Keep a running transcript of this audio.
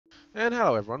And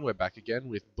hello everyone, we're back again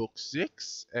with Book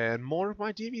 6 and more of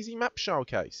my DVZ map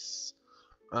showcase.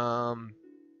 Um,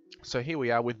 so here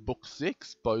we are with Book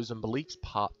 6, Bows and Beliefs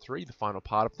Part 3, the final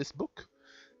part of this book.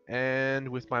 And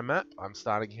with my map, I'm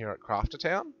starting here at Crafter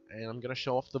Town, and I'm going to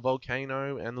show off the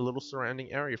volcano and the little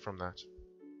surrounding area from that.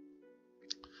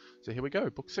 So here we go,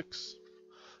 Book 6.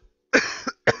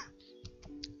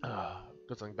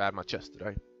 Got something bad in my chest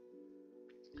today.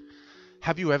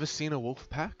 Have you ever seen a wolf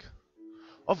pack?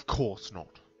 Of course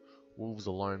not. Wolves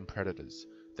are lone predators.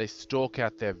 They stalk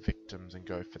out their victims and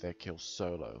go for their kills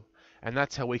solo. And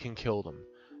that's how we can kill them,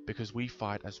 because we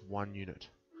fight as one unit.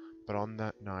 But on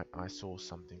that night I saw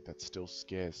something that still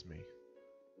scares me.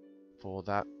 For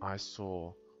that I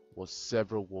saw was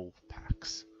several wolf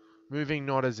packs, moving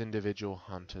not as individual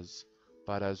hunters,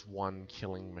 but as one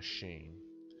killing machine.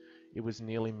 It was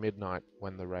nearly midnight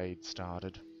when the raid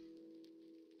started.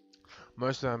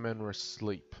 Most of our men were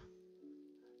asleep,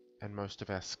 and most of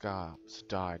our scabs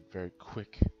died very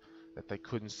quick, that they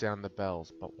couldn't sound the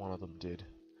bells, but one of them did.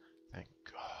 Thank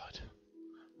God.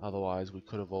 Otherwise, we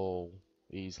could have all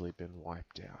easily been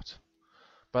wiped out.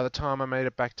 By the time I made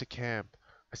it back to camp,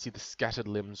 I see the scattered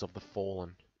limbs of the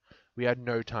fallen. We had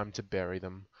no time to bury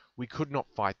them. We could not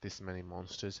fight this many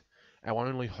monsters. Our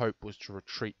only hope was to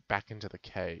retreat back into the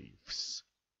caves,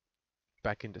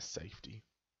 back into safety.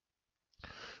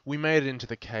 We made it into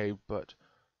the cave, but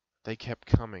they kept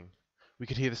coming. We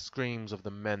could hear the screams of the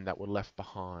men that were left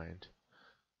behind.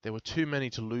 There were too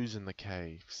many to lose in the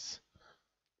caves.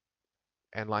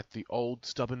 And like the old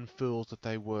stubborn fools that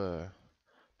they were,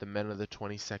 the men of the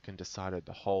 22nd decided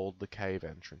to hold the cave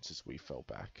entrance as we fell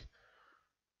back.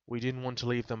 We didn't want to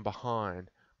leave them behind,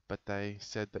 but they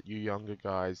said that you younger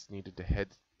guys needed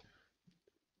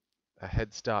a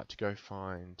head start to go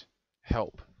find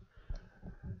help.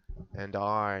 And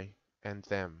I and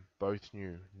them both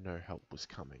knew no help was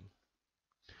coming.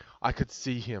 I could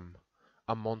see him,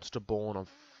 a monster born of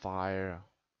fire,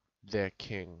 their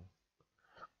king.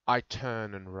 I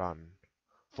turn and run,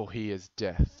 for he is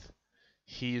death.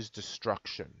 He is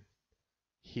destruction.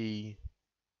 He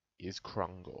is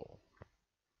Krungor.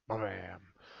 Bam.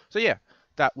 So yeah,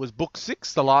 that was Book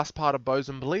 6, the last part of Bows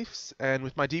and Beliefs. And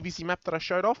with my DBC map that I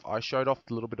showed off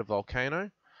a little bit of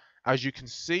Volcano. As you can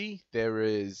see, there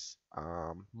is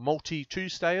multi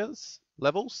 2-stayers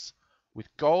levels with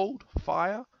gold,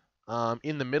 fire.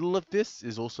 In the middle of this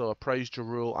is also a Praise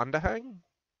Jarul underhang.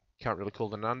 Can't really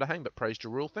call it an underhang, but Praise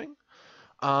Jarul thing.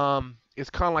 It's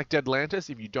kind of like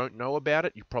Deadlantis. If you don't know about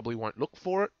it, you probably won't look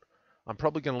for it. I'm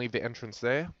probably going to leave the entrance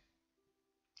there.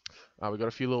 We've got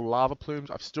a few little lava plumes.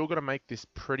 I've still got to make this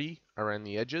pretty around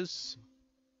the edges.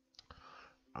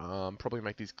 Probably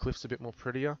make these cliffs a bit more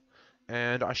prettier.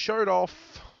 And I showed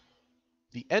off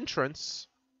the entrance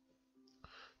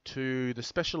to the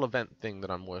special event thing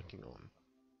that I'm working on.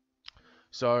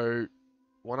 So,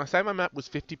 when I say my map was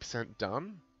 50%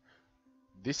 done,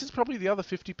 this is probably the other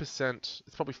 50%.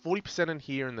 It's probably 40% in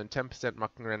here and then 10%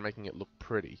 mucking around making it look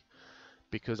pretty.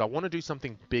 Because I want to do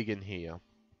something big in here.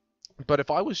 But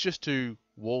if I was just to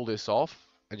wall this off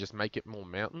and just make it more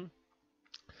mountain,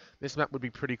 this map would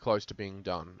be pretty close to being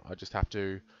done. I just have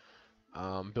to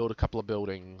build a couple of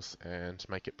buildings and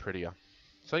make it prettier.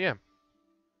 So yeah,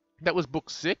 that was Book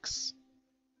 6.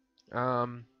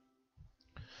 I'm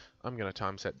going to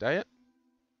time set day it.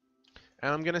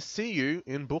 And I'm going to see you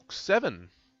in Book 7,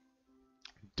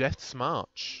 Death's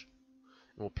March.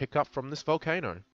 And we'll pick up from this volcano.